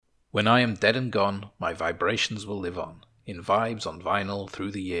When I am dead and gone, my vibrations will live on, in vibes on vinyl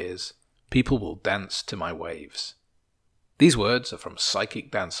through the years. People will dance to my waves. These words are from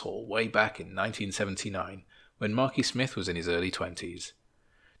Psychic Dancehall way back in 1979, when Marky Smith was in his early 20s.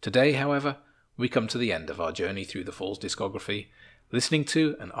 Today, however, we come to the end of our journey through the Fall's discography, listening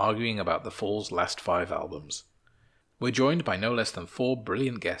to and arguing about the Fall's last 5 albums. We're joined by no less than 4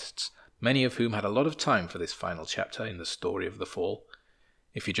 brilliant guests, many of whom had a lot of time for this final chapter in the story of the Fall.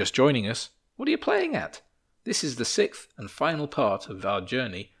 If you're just joining us, what are you playing at? This is the 6th and final part of our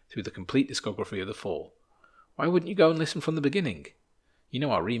journey through the complete discography of the Fall. Why wouldn't you go and listen from the beginning? You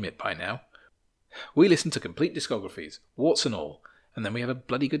know our remit by now. We listen to complete discographies, warts and all, and then we have a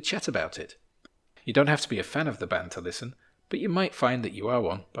bloody good chat about it. You don't have to be a fan of the band to listen, but you might find that you are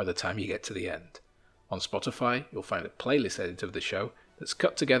one by the time you get to the end. On Spotify, you'll find a playlist edit of the show that's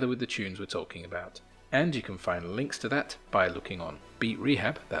cut together with the tunes we're talking about. And you can find links to that by looking on Beat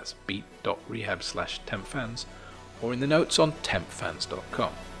Rehab, that's beat.rehab/tempfans, or in the notes on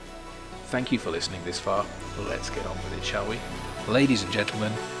tempfans.com. Thank you for listening this far. Let's get on with it, shall we? Ladies and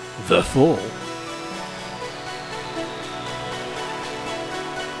gentlemen, The Fall.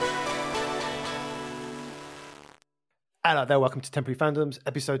 Hello there, welcome to Temporary Fandoms,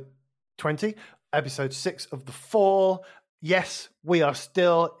 episode 20, episode 6 of The Fall. Yes, we are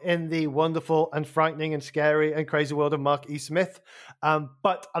still in the wonderful and frightening and scary and crazy world of Mark E. Smith.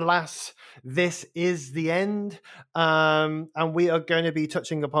 But alas, this is the end. And we are going to be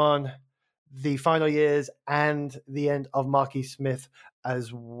touching upon the final years and the end of Mark E. Smith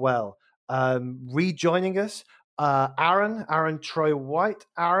as well. Rejoining us, Aaron Troy White.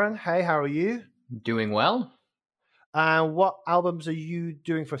 Aaron, hey, how are you? Doing well. And what albums are you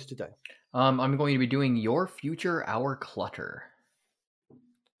doing for us today? I'm going to be doing Your Future, Our Clutter.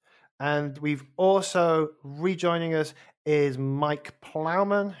 And we've also rejoining us is Mike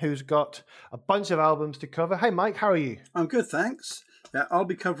Plowman, who's got a bunch of albums to cover. Hey, Mike, how are you? I'm good, thanks. I'll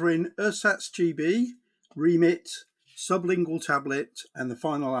be covering Ersatz GB, Remit, Sublingual Tablet, and the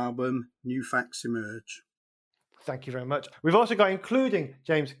final album, New Facts Emerge. Thank you very much. We've also got including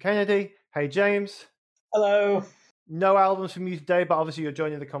James Kennedy. Hey, James. Hello. No albums from you today, but obviously you're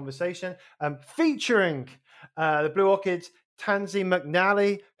joining the conversation. Featuring the Blue Orchids, Tansy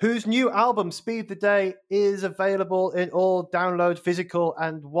McNally, whose new album, Speed the Day, is available in all download, physical,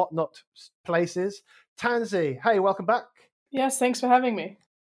 and whatnot places. Tansy, hey, welcome back. Yes, thanks for having me.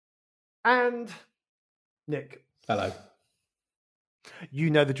 And Nick. Hello. You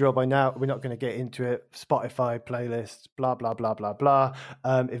know the drill by now. We're not going to get into it. Spotify playlists, blah, blah, blah, blah, blah.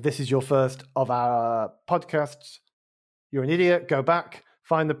 If this is your first of our podcasts, you're an idiot. Go back,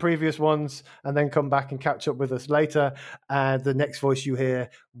 find the previous ones, and then come back and catch up with us later. And the next voice you hear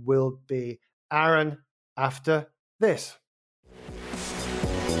will be Aaron after this.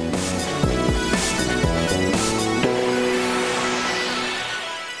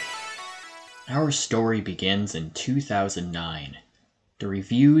 Our story begins in 2009. The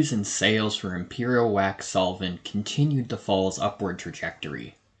reviews and sales for Imperial Wax Solvent continued the Fall's upward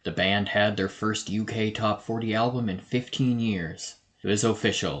trajectory. The band had their first UK Top 40 album in 15 years. It was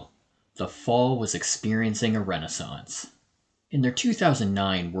official. The Fall was experiencing a renaissance. In their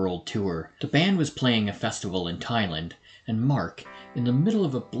 2009 world tour, the band was playing a festival in Thailand, and Mark, in the middle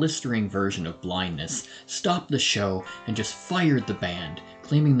of a blistering version of Blindness, stopped the show and just fired the band,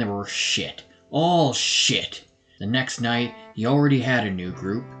 claiming they were shit. All shit. The next night, he already had a new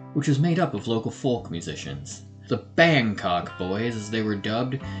group, which was made up of local folk musicians. The Bangkok Boys, as they were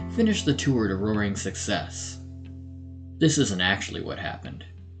dubbed, finished the tour to roaring success. This isn't actually what happened.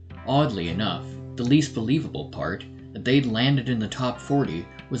 Oddly enough, the least believable part, that they'd landed in the top 40,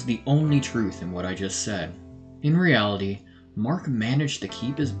 was the only truth in what I just said. In reality, Mark managed to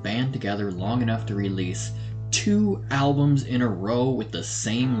keep his band together long enough to release 2 albums in a row with the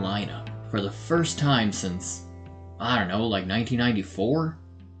same lineup, for the first time since, I don't know, like 1994?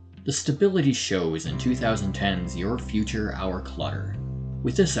 The stability shows in 2010's Your Future, Our Clutter.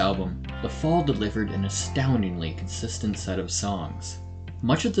 With this album, The Fall delivered an astoundingly consistent set of songs.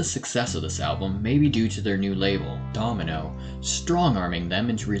 Much of the success of this album may be due to their new label, Domino, strong-arming them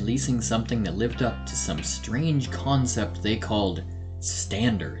into releasing something that lived up to some strange concept they called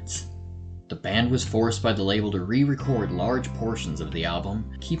standards. The band was forced by the label to re-record large portions of the album,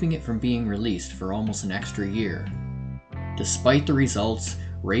 keeping it from being released for almost an extra year. Despite the results,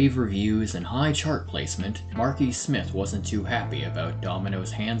 rave reviews, and high chart placement, Mark E. Smith wasn't too happy about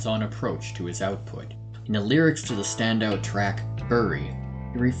Domino's hands-on approach to his output. In the lyrics to the standout track, Bury,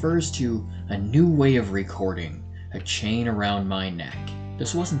 he refers to a new way of recording, a chain around my neck.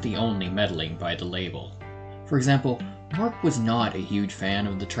 This wasn't the only meddling by the label. For example, Mark was not a huge fan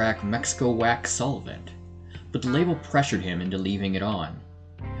of the track Mexico Wax Solvent, but the label pressured him into leaving it on,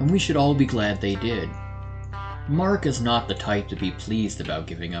 and we should all be glad they did. Mark is not the type to be pleased about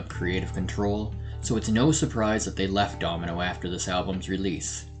giving up creative control, so it's no surprise that they left Domino after this album's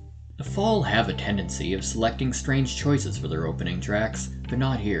release. The Fall have a tendency of selecting strange choices for their opening tracks, but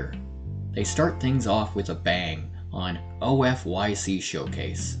not here. They start things off with a bang on OFYC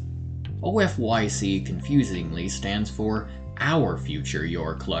Showcase. OFYC confusingly stands for Our Future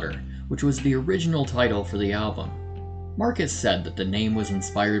Your Clutter, which was the original title for the album. Marcus said that the name was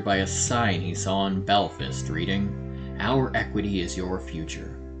inspired by a sign he saw in Belfast reading, "Our equity is your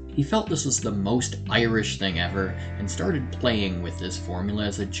future." He felt this was the most Irish thing ever and started playing with this formula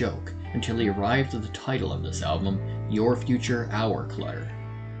as a joke until he arrived at the title of this album, Your Future, Our Clutter.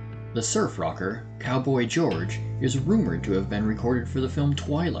 The surf rocker, Cowboy George, is rumored to have been recorded for the film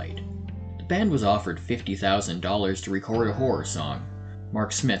Twilight. The band was offered $50,000 to record a horror song.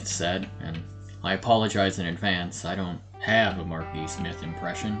 Mark Smith said, and I apologize in advance, I don't have a Mark E. Smith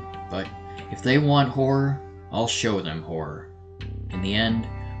impression, but if they want horror, I'll show them horror. In the end,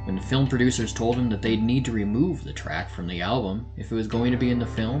 when the film producers told him that they'd need to remove the track from the album if it was going to be in the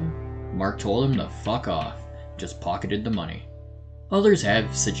film, Mark told him to fuck off, just pocketed the money. Others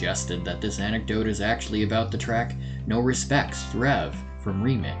have suggested that this anecdote is actually about the track No Respects, Rev, from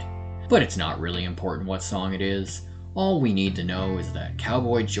Remit, but it's not really important what song it is. All we need to know is that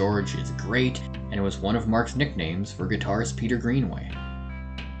Cowboy George is great, and it was one of Mark's nicknames for guitarist Peter Greenway.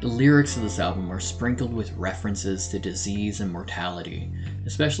 The lyrics of this album are sprinkled with references to disease and mortality,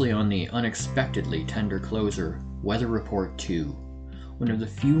 especially on the unexpectedly tender closer, Weather Report 2, one of the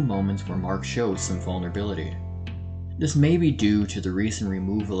few moments where Mark shows some vulnerability. This may be due to the recent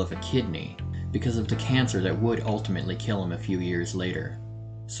removal of a kidney, because of the cancer that would ultimately kill him a few years later.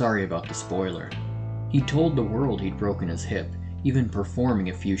 Sorry about the spoiler. He told the world he'd broken his hip, even performing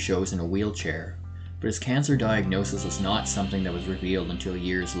a few shows in a wheelchair, but his cancer diagnosis was not something that was revealed until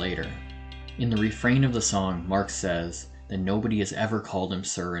years later. In the refrain of the song, Mark says that nobody has ever called him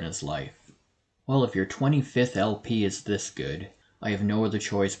sir in his life. Well, if your 25th LP is this good, I have no other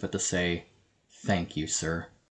choice but to say, thank you, sir.